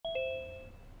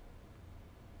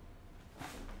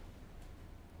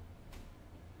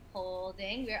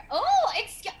holding. I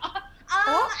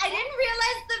didn't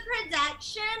realize the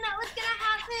production that was gonna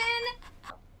happen.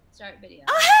 Start video.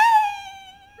 Oh, hey!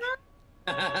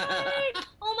 Hi.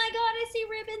 Oh my god, I see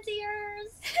Ribbon's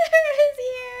ears. Ribbon's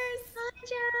ears. Hi,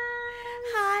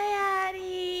 Hi, Jazz.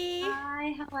 Addy.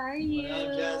 Hi, how are you? What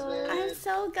up, Jasmin? I'm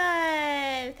so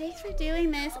good. Thanks for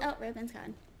doing this. Oh, Ribbon's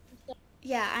gone.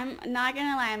 Yeah, I'm not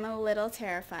gonna lie, I'm a little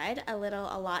terrified. A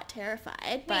lot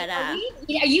terrified. But are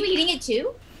you eating it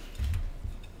too?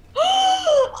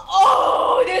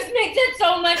 Oh, this makes it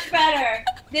so much better.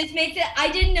 I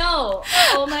didn't know.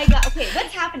 Oh my god. Okay,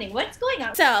 what's happening? What's going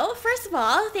on? So, first of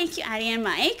all, thank you, Addy and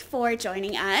Mike, for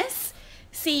joining us.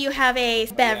 See, you have a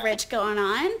beverage going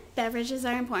on. Beverages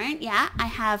are important. Yeah, I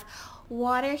have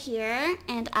water here,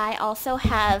 and I also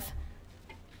have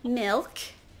milk,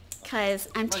 because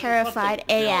I'm terrified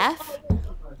AF.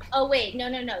 Oh wait, no.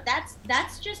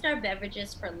 That's just our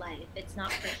beverages for life. It's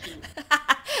not for heat.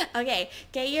 Okay,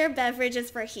 get your beverages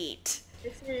for heat.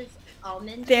 This is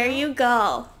almond. There milk. you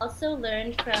go. Also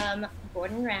learned from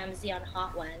Gordon Ramsay on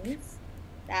Hot Ones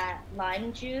that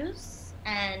lime juice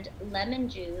and lemon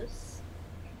juice,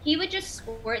 he would just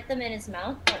squirt them in his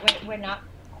mouth, but we're not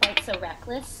quite so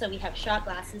reckless, so we have shot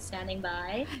glasses standing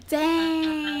by.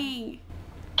 Dang.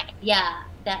 Yeah,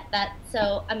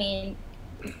 so I mean,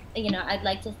 you know, I'd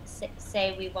like to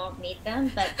say we won't need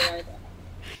them, but they're there.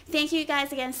 Thank you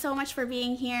guys again so much for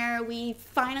being here. We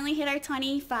finally hit our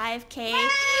 25K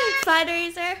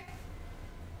fundraiser.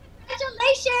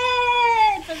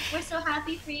 Congratulations! We're so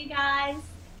happy for you guys.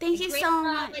 Thank you so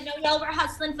much. I know y'all were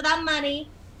hustling for that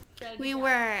money. We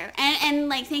were. And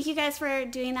like, thank you guys for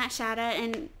doing that shout out.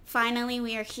 And finally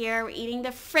we are here. We're eating the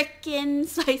frickin'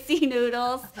 spicy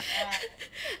noodles.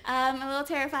 I'm a little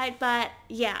terrified, but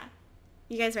yeah.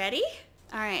 You guys ready?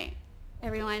 All right.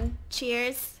 Everyone,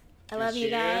 cheers. I love you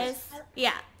guys.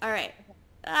 Yeah, all right.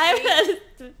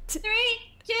 3,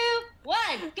 2, 1,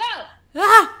 go!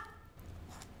 Ah!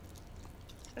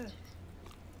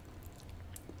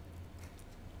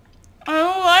 I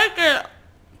don't like it.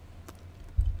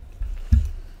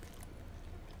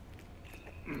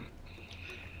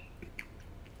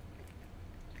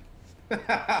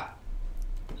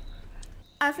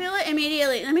 I feel it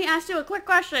immediately. Let me ask you a quick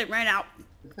question right now.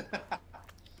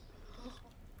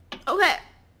 Okay.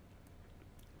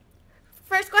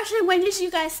 First question, when did you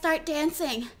guys start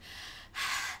dancing?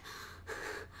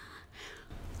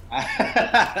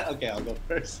 Okay, I'll go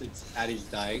first since Addy's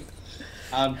dying.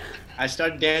 I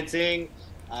started dancing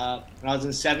when I was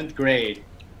in 7th grade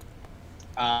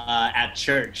at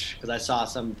church because I saw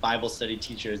some Bible study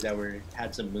teachers that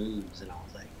had some moves, and I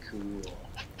was like, cool.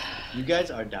 You guys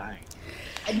are dying.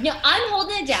 No, I'm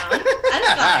holding it down.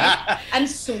 I'm fine. I'm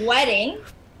sweating.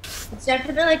 It's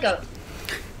definitely like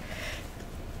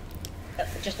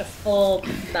just a full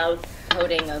mouth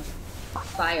coating of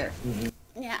fire. Mm-hmm.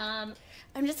 Yeah.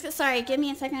 I'm just sorry. Give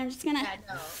me a second. I'm just gonna. Yeah,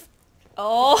 no.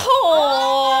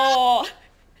 Oh.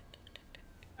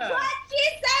 What'd she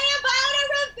say about a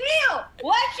reveal?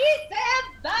 What'd she say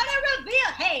about a reveal?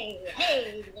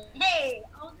 Hey.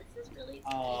 Oh, this is really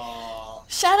sweet. Oh.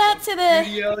 Shout out to the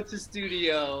Studio to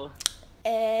studio.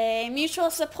 Mutual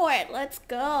support. Let's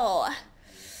go.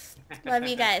 Love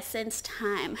you guys since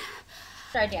time.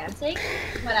 Started dancing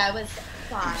when I was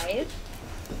 5.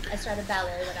 I started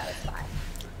ballet when I was 5.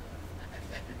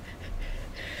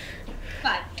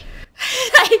 5.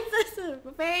 That's a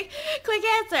very quick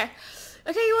answer.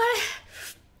 Okay, you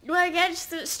wanna get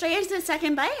straight into the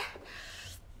second bite?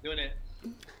 Doing it.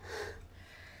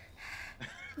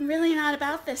 I'm really not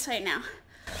about this right now.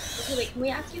 Okay, wait, can we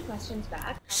ask you questions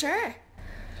back? Sure.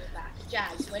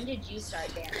 Jazz, when did you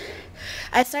start dancing?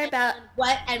 I started about.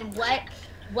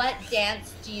 What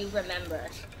dance do you remember?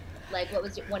 Like, what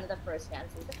was one of the first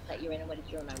dances that you were in, and what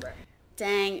did you remember?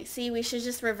 Dang. See, we should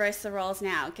just reverse the roles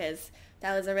now, because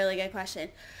that was a really good question.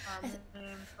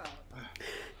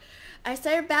 I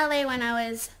started ballet when I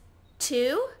was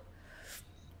 2.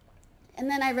 And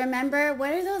then I remember,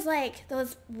 what are those, like,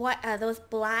 those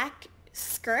black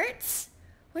skirts?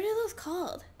 What are those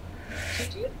called?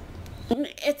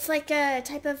 It's like a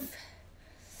type of,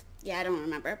 yeah, I don't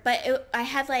remember. But I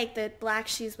had like the black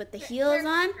shoes with the heels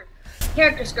on.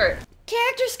 Character skirt.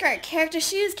 Character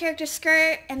shoes, character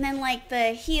skirt, and then like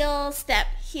the heel step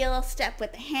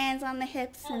with the hands on the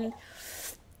hips, and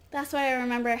that's what I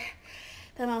remember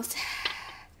the most.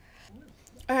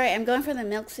 All right, I'm going for the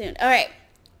milk soon. All right.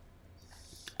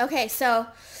 Okay, so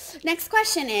next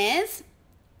question is,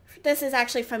 this is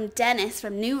actually from Dennis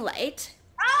from New Light.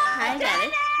 Hi,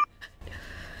 Dennis.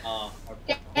 Oh,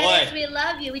 Dennis, boy. we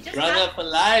love you. We just Brother for We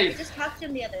life. just talked to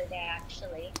him the other day,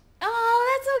 actually.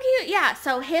 Oh, that's so cute. Yeah,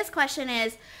 so his question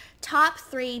is, top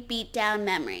 3 beatdown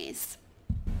memories.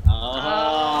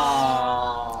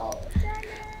 Oh.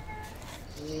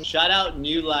 Shout out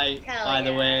New Light, Hell by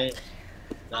the yeah. way.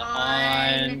 The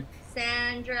On,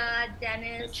 Sandra,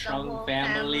 Dennis, the the Trung whole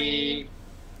family.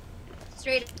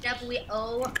 Straight up, we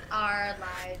owe our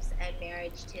lives and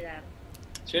marriage to them.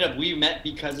 Straight up, we met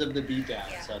because of the beatdown,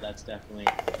 Yeah. so that's definitely.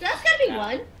 So that's gotta be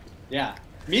one. Yeah,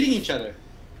 meeting each other.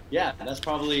 Yeah, that's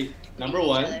probably number Meeting each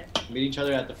one. other. Meeting each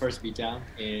other at the first beatdown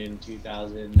in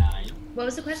 2009. What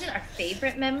was the question? Our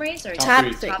favorite memories or Top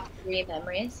three. top 3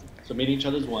 memories? So meeting each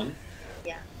other's one.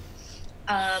 Yeah.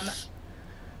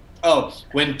 Oh,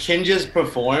 when Kinjaz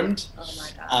performed Oh my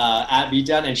god. at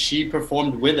Beatdown, and she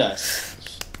performed with us,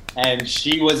 and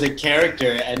she was a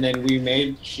character, and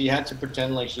then she had to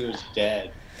pretend like she was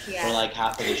dead Yeah. for like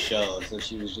half of the show, so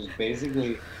she was just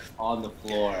basically on the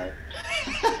floor.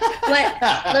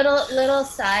 What little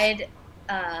side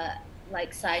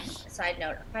side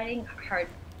note, I'm finding hard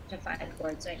to find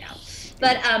words right now,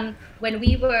 but when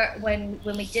we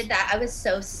did that, I was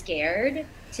so scared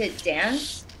to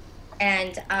dance,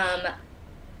 and I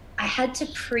had to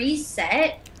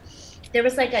preset. There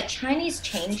was like a Chinese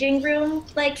changing room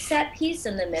like set piece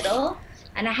in the middle,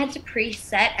 and I had to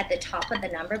preset at the top of the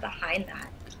number behind that.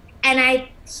 And I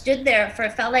stood there for,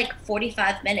 it felt like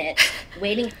 45 minutes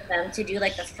waiting for them to do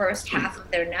like the first half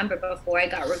of their number before I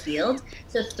got revealed.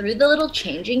 So through the little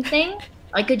changing thing,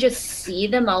 I could just see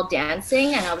them all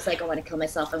dancing, and I was like, I want to kill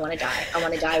myself. I want to die. I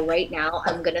want to die right now.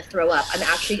 I'm going to throw up. I'm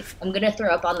going to throw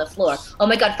up on the floor. Oh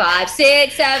my God, 5,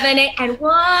 6, 7, 8, and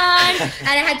 1. And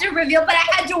I had to reveal, but I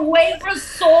had to wait for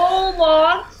so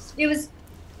long.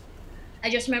 I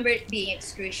just remember it being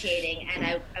excruciating, and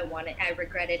I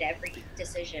regretted every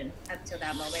decision up till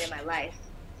that moment in my life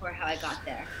for how I got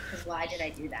there. Because why did I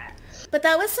do that? But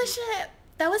that was such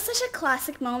a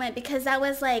classic moment, because that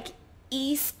was like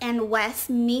East and West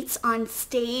meets on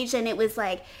stage, and it was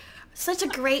like such a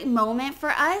great moment for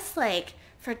us, like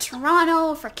for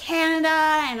Toronto, for Canada,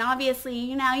 and obviously,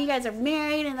 you know, you guys are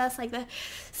married, and that's like the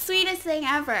sweetest thing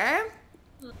ever.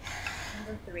 Number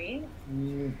 3.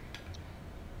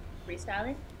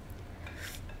 Freestyling?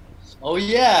 Oh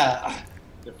yeah,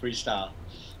 the freestyle.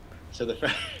 So the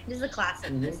This is a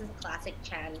classic. This is a classic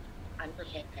Chan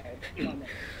unprepared moment.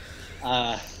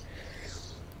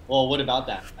 Well, what about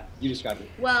that? You described it.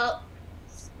 Well,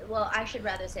 I should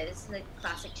rather say this is a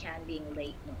classic Chan being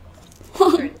late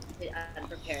moment. The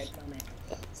unprepared moment.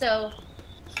 So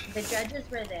the judges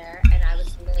were there, and I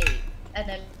was late. And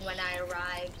then when I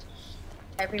arrived,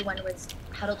 everyone was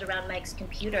huddled around Mike's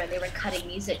computer, and they were cutting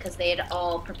music because they had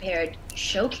all prepared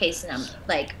showcase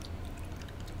like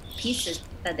pieces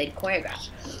that they'd choreographed,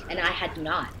 and I had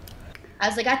not. I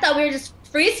was like, I thought we were just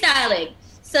freestyling.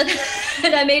 So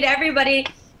then I made everybody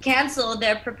cancel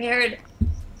their prepared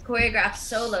choreographed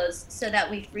solos so that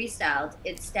we freestyled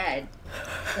instead.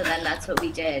 So then that's what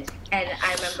we did. And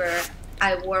I remember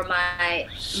I wore my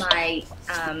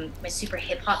super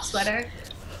hip hop sweater.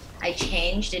 I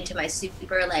changed into my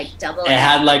super like double. It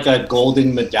had like a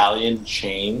golden medallion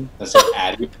chain that said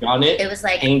Addy on it. It was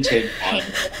like painted on,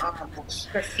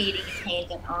 graffiti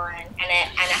painted on, and it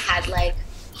had like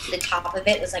the top of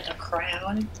it was like a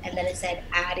crown, and then it said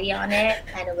Addy on it,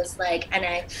 and it was like, and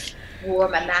I wore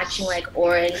my matching like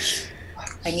orange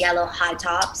and yellow high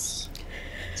tops.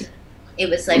 It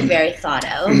was like very thought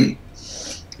out.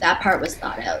 That part was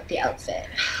thought out. The outfit.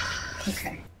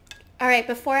 Okay. All right,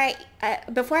 before I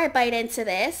bite into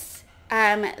this,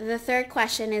 the third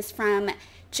question is from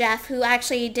Jeff, who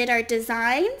actually did our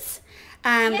designs,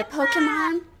 the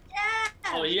Pokemon. Yeah.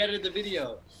 Oh, he edited the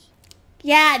video.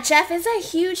 Yeah, Jeff is a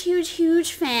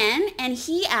huge fan, and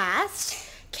he asked,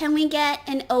 can we get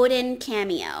an Odin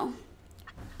cameo?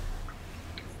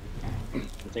 We'll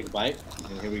take a bite,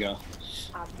 and here we go.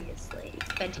 Obviously.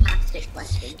 Fantastic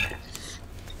question, Jeff.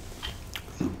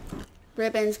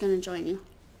 Ribbon's going to join you.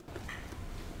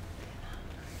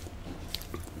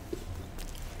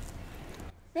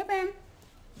 Ribbon,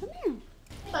 come here.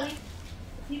 Hey, buddy.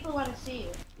 People want to see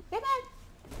you. Ribbon.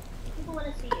 People want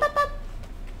to see you. Up, up, up.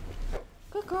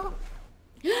 Good girl.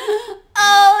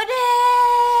 Odin!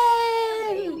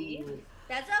 Baby.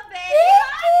 That's a baby.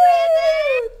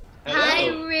 Hello. Hi,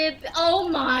 Rib. Oh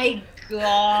my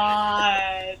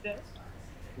God. This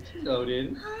is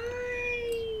Odin.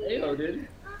 Hi. Hey, Odin.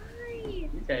 Hi. He's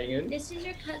hanging. This is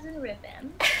your cousin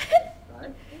Ribbon.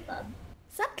 Hi.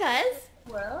 Sup, cuz?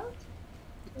 World.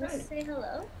 Want to say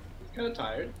hello? He's kind of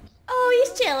tired. Oh,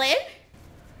 he's chilling.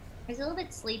 He's a little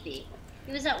bit sleepy.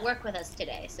 He was at work with us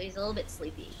today, so he's a little bit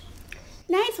sleepy.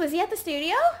 Nice. Was he at the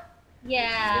studio?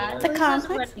 Yeah. The so he's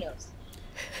complex? supposed to run nose.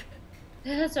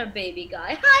 That's our baby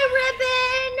guy.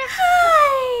 Hi, Ribbon!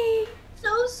 Hi!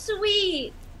 So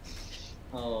sweet.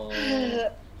 Oh.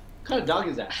 What kind of dog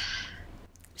is that?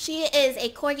 She is a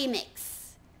corgi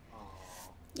mix. Oh.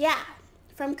 Yeah,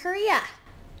 from Korea.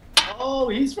 Oh,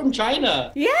 he's from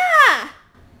China. Yeah!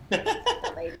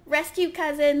 Rescue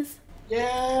cousins.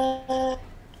 Yeah.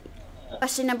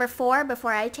 Question number 4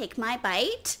 before I take my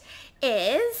bite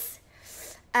is,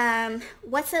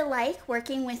 what's it like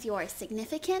working with your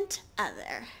significant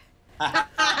other?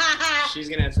 She's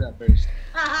gonna answer that first.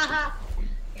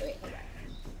 Okay, wait, hold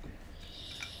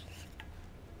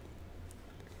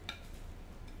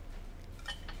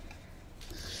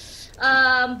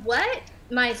on. What?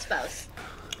 My spouse.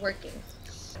 Working.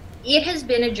 It has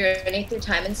been a journey through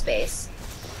time and space.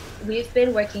 We've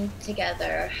been working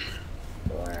together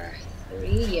for 3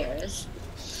 years,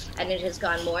 and it has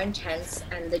gone more intense,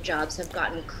 and the jobs have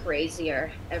gotten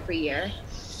crazier every year.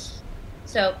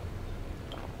 So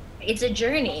it's a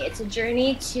journey. It's a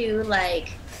journey to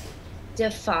like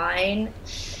define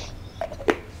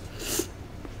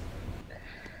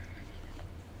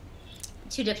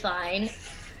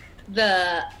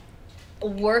the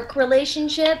work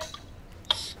relationship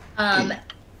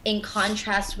in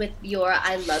contrast with your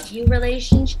I love you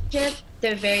relationship.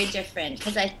 They're very different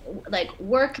because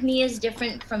work me is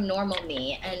different from normal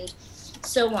me, and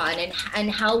so on, and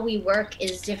how we work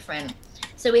is different.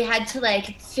 So we had to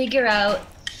like figure out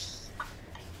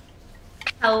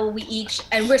how we each,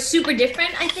 and we're super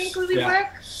different, I think, when we work,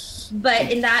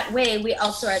 but in that way we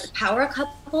also are the power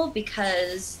couple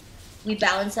because we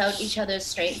balance out each other's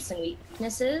strengths and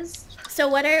weaknesses. So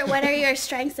what are your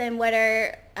strengths and what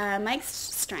are Mike's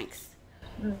strengths?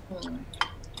 What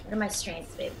are my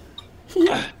strengths, babe?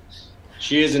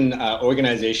 She is an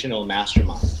organizational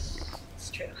mastermind. It's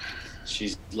true.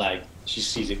 She's like, she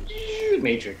sees it,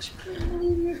 matrix.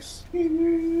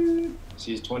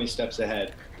 She's 20 steps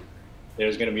ahead.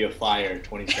 There's going to be a fire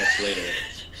 20 steps later.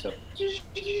 So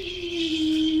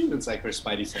it's like her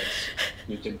spidey sense,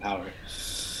 mutant power.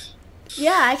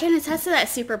 Yeah, I can attest to that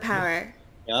superpower.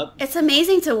 Yep. It's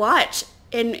amazing to watch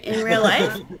in real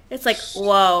life. It's like,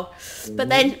 whoa. But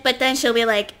then she'll be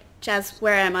like, Jazz,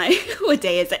 where am I? What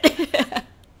day is it?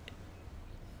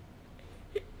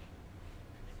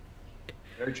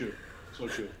 Very true. So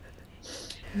true.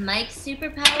 Mike's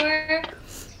superpower,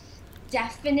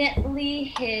 definitely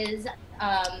his,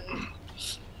 I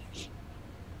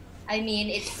mean,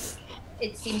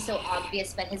 it seems so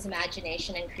obvious, but his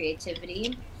imagination and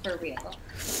creativity, for real.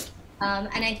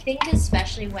 And I think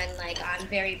especially when like I'm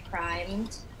very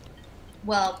primed,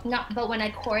 well, not, but when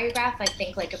I choreograph, I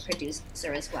think like a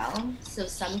producer as well. So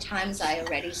sometimes I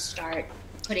already start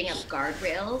putting up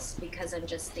guardrails because I'm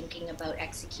just thinking about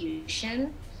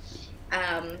execution.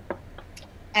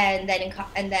 And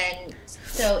then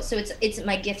so it's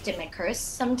my gift and my curse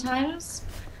sometimes.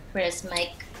 Whereas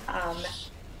Mike,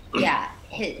 yeah,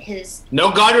 his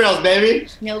no guardrails, baby.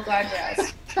 No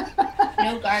guardrails.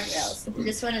 No guardrails.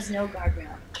 This one is no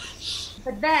guardrail.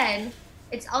 But then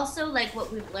it's also like what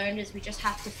we've learned is we just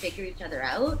have to figure each other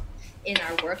out in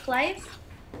our work life.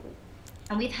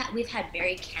 And we've had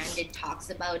very candid talks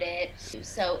about it.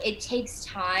 So it takes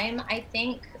time, I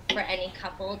think, for any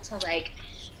couple to like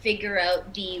figure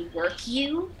out the work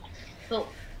you.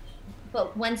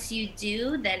 But once you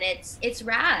do, then it's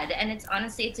rad, and it's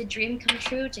honestly it's a dream come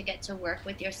true to get to work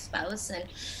with your spouse and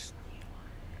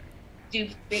do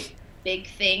big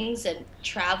things and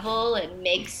travel and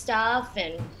make stuff.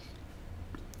 And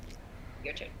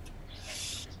your turn.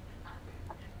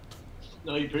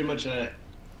 No, you pretty much hit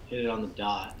it on the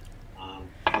dot.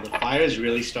 The fire is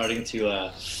really starting to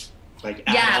like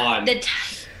add on.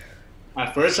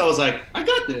 At first I was like, I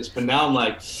got this, but now I'm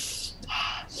like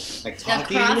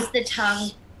talking. Across the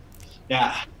tongue.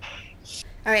 Yeah.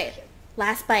 All right,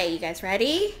 last bite. You guys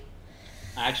ready?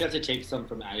 I actually have to take some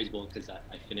from Addy's bowl because I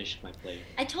finished my plate.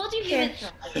 I told you he would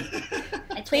thrive.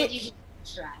 I told you he would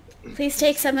thrive. Please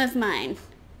take some of mine.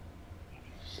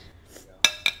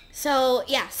 So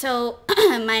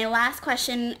my last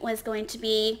question was going to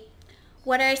be,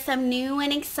 what are some new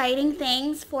and exciting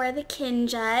things for the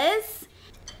Kinjaz?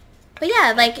 But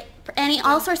yeah, like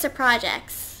all sorts of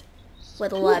projects.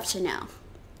 Would love to know.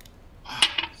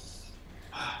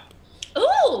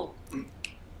 Ooh.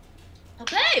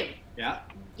 Okay. Yeah.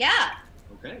 Yeah.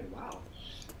 Okay. Wow.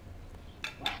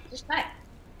 Just try.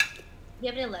 You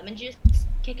have any lemon juice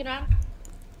kicking around?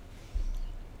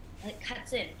 It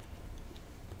cuts in.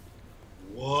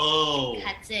 Whoa.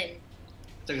 Cuts in.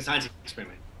 It's like a science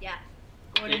experiment. Yeah.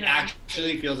 It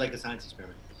actually feels like a science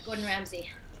experiment. Gordon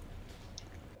Ramsay.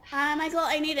 Michael,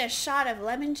 I need a shot of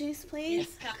lemon juice,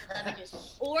 please. Shot of lemon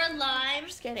juice. Or lime.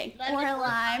 Just kidding. Lemon Or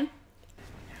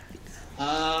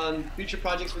lime. Future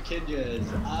projects for Kinjaz.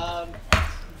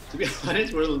 To be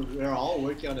honest, we're all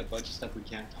working on a bunch of stuff we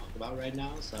can't talk about right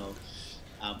now. So,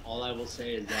 all I will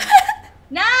say is that.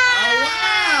 Nice!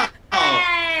 Oh, wow!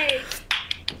 Hey!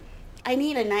 I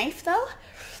need a knife, though.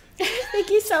 Thank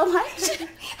you so much.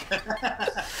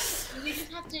 We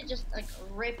just have to like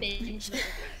rip it into it.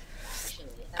 Actually.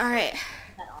 All right.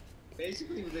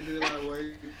 Basically, we've been doing a lot of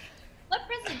work. What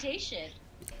presentation?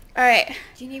 All right.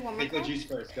 Do you need one more? Make the juice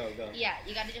first. Go. Yeah,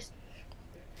 you gotta just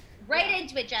right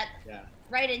into it, Jet. Yeah.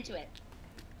 Right into it.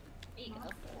 There you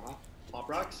go. Pop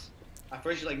rocks. At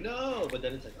first you're like no, but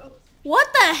then it's like oh.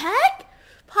 What the heck?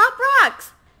 Pop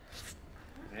rocks.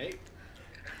 Right.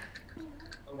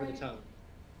 Over the tongue.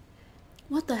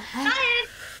 What the heck?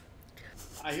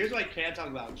 Science! Here's what I can't talk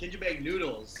about. KinjaBang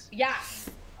Noodles. Yeah.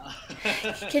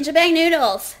 KinjaBang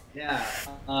Noodles. Yeah.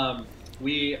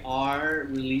 We are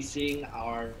releasing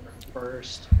our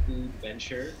first food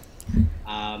venture.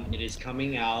 It is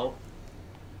coming out.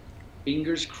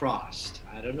 Fingers crossed.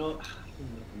 I don't know if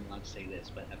I'm allowed to say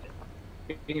this, but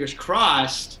fingers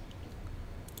crossed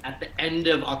at the end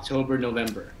of October,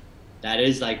 November. That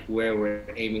is like where we're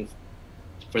aiming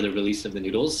for the release of the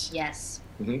noodles. Yes.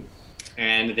 Mm-hmm.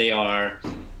 And they are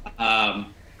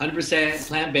 100%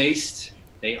 plant-based.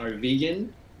 They are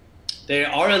vegan. They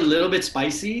are a little bit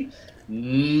spicy.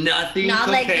 Nothing Not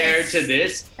compared like to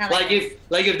this.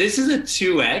 If this is a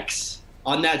 2x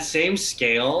on that same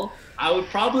scale, I would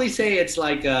probably say it's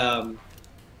like because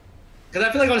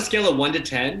I feel like on a scale of 1 to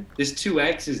 10, this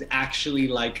 2x is actually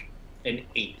like an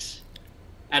 8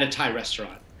 at a Thai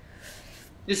restaurant.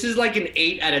 This is like an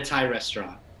 8 at a Thai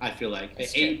restaurant. I feel like an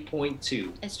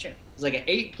 8.2. It's true. It's like an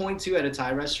 8.2 at a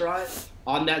Thai restaurant.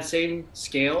 On that same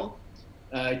scale,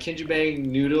 KinjaBang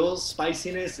Noodles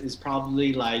spiciness is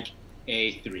probably like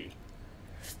a 3.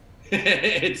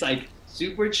 It's like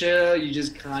super chill. You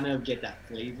just kind of get that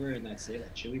flavor, and that's it,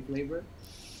 that chili flavor.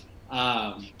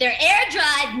 They're air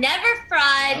dried, never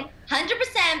fried,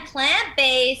 100% plant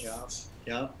based.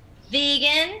 Yep.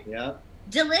 Vegan. Yep.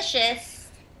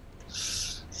 Delicious.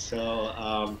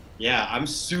 So yeah, I'm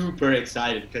super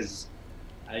excited because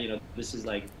this is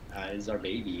like is our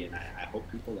baby, and I hope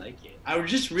people like it. I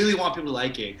just really want people to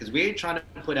like it because we ain't trying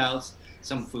to put out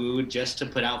some food just to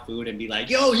put out food and be like,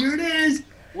 yo, here it is,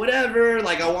 whatever.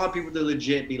 Like, I want people to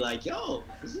legit be like, yo,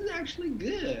 this is actually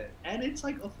good, and it's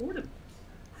like affordable.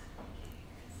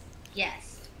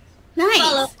 Yes. Nice.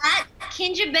 Follow at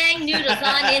KinjaBang Noodles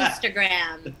on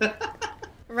Instagram.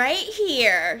 Right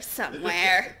here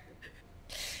somewhere.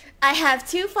 I have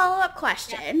 2 follow-up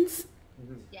questions.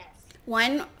 Yes.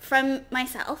 One from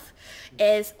myself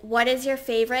is, what is your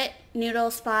favorite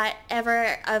noodle spot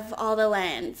ever of all the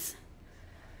lands?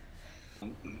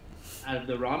 Out of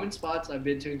the ramen spots I've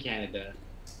been to in Canada,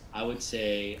 I would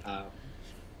say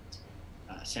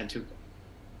Santuka.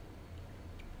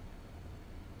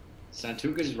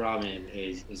 Santuka's ramen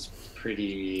is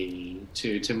pretty,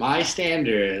 to my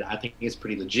standard, I think it's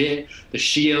pretty legit. The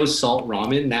Shio salt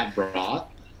ramen, that broth,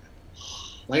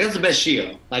 like that's the best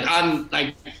Shio. Like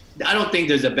I don't think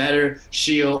there's a better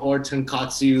Shio or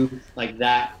tonkatsu like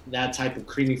that type of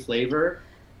creamy flavor.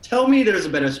 Tell me there's a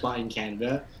better spot in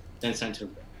Canada than Santuka.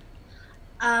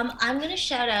 I'm gonna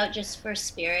shout out just for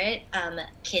spirit,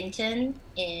 Kinton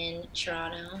in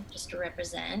Toronto, just to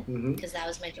represent, because that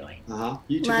was my joint.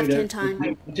 You Love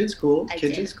Kinton. Kinton's cool.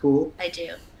 Kinton's cool. I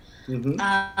do.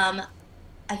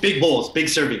 Big bowls, big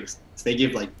servings. They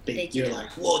give like big. They do. You're like,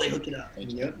 whoa, they hook it up.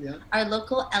 Yep. Our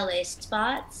local LA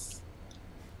spots,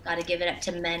 gotta give it up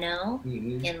to Menno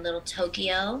in Little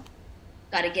Tokyo.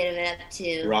 Gotta give it up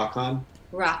to Rock On.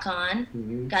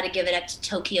 Gotta give it up to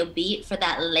Tokyo Beat for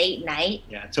that late night.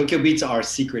 Yeah, Tokyo Beat's our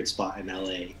secret spot in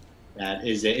LA.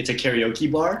 It's a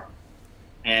karaoke bar,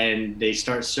 and they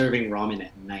start serving ramen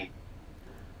at night,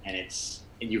 and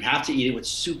you have to eat it with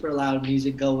super loud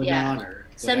music going on, or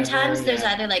sometimes there's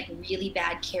either like really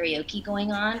bad karaoke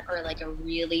going on, or like a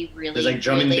really there's like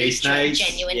drum and bass night,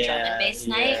 genuine drum and bass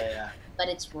night. But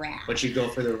it's rad. But you go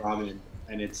for the ramen,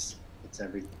 and it's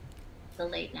everything. The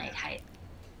late night hype.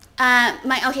 So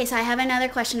I have another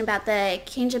question about the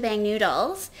KinjaBang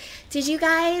Noodles. Did you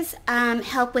guys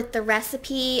help with the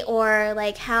recipe, or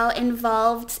like how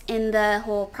involved in the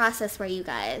whole process were you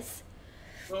guys?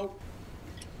 So,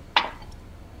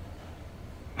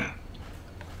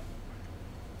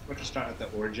 we're to start at the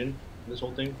origin of this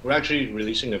whole thing. We're actually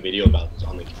releasing a video about this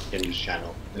on the Kinjaz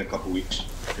channel in a couple weeks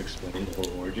to explain the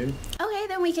whole origin. Okay,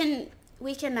 then we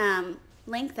can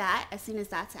link that as soon as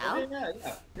that's out.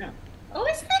 Yeah.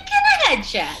 Always thinking ahead,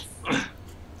 Chess.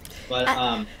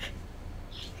 But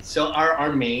so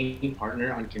our main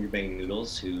partner on KinjaBang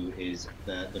Noodles, who is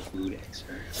the food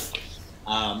expert,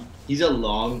 he's a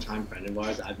long-time friend of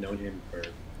ours. I've known him for over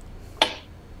 20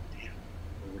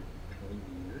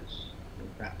 years.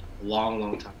 A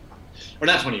long time. Or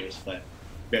not 20 years, but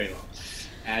very long.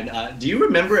 And do you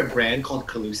remember a brand called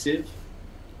Collusive?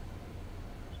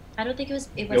 I don't think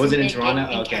it wasn't in big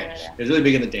Toronto. in Okay, Canada. it was really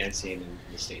big in the dance scene in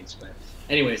the States. But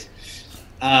anyways,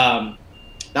 that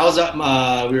was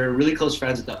we were really close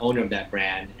friends with the owner of that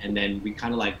brand, and then we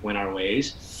kind of like went our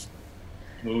ways.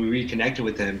 When we reconnected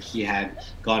with him, he had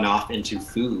gone off into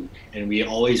food, and we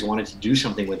always wanted to do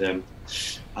something with him.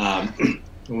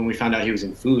 When we found out he was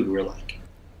in food, we were like,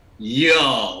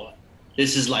 yo,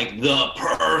 this is like the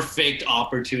perfect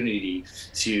opportunity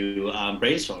to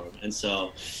brainstorm. And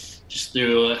so just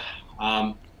through,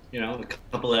 a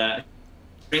couple of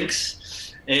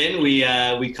drinks in,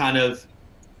 we kind of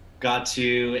got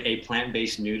to a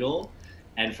plant-based noodle.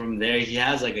 And from there, he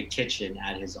has like a kitchen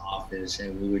at his office,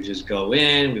 and we would just go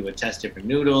in, we would test different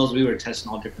noodles. We were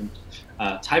testing all different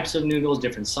types of noodles,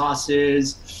 different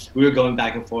sauces. We were going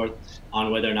back and forth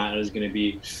on whether or not it was going to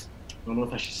be, I don't know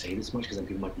if I should say this much because then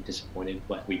people might be disappointed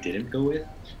what we didn't go with,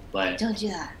 but Don't do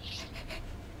that.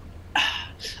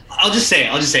 I'll just say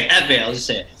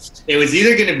it. It was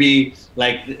either going to be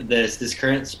like this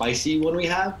current spicy one we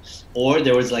have, or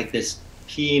there was like this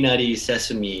peanutty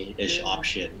sesame-ish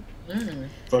option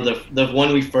for the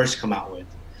one we first come out with.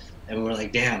 And we were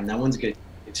like, damn, that one's good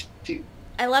too.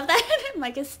 I love that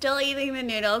Mike is still eating the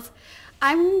noodles.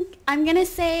 I'm gonna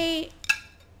say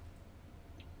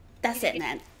that's it,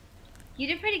 man. You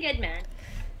did pretty good, man.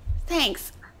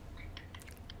 Thanks.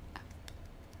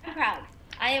 I'm proud.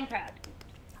 I am proud.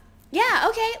 Yeah,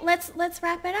 okay, let's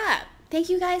wrap it up. Thank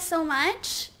you guys so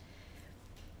much.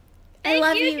 I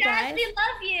love you guys. We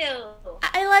love you.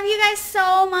 I love you guys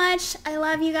so much. I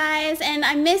love you guys, and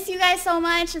I miss you guys so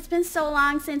much. It's been so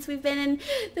long since we've been in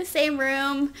the same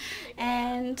room.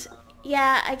 And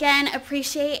yeah, again,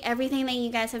 appreciate everything that you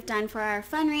guys have done for our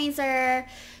fundraiser,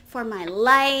 for my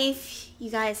life. You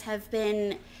guys have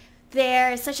been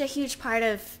there. It's such a huge part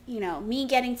of, me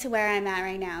getting to where I'm at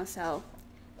right now. So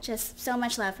just so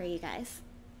much love for you guys.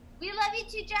 We love you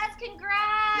too, Jazz.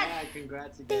 Congrats. Yeah,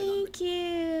 congrats again. Thank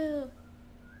you.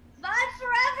 VYbE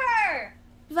forever.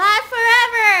 VYbE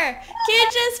forever.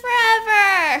 Kinjaz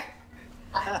forever.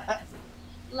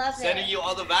 Love Sending it. you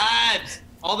all the vibes.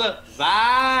 All the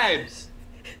vibes.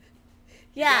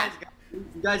 Yeah. You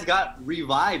guys got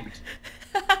revived.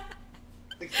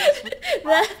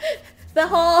 the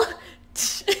whole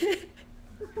It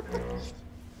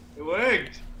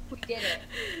worked. We did it.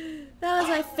 that was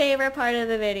my favorite part of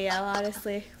the video,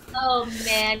 honestly. Oh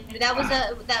man,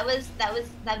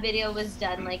 that video was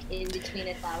done like in between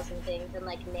 1,000 things and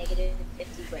like negative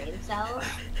 50 brain cells.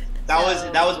 That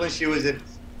was when she was in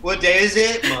what day is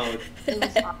it mode. It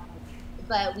was awesome,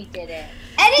 but we did it.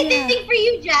 Anything for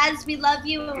you, Jazz. We love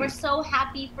you, and we're so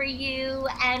happy for you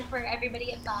and for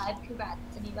everybody at VYbE.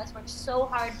 Congrats, and you guys worked so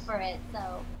hard for it.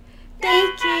 So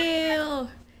Thank you.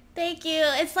 Thank you.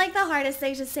 It's like the hardest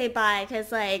thing to say bye,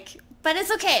 but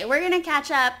it's okay. We're gonna catch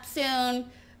up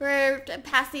soon. We're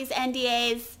past these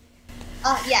NDAs.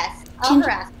 Yes, I'll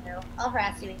harass you. I'll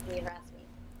harass you when you harass me.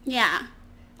 Yeah.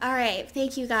 All right.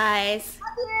 Thank you guys.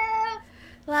 Love you.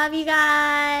 Love you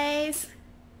guys.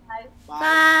 Bye.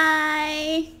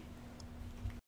 Bye.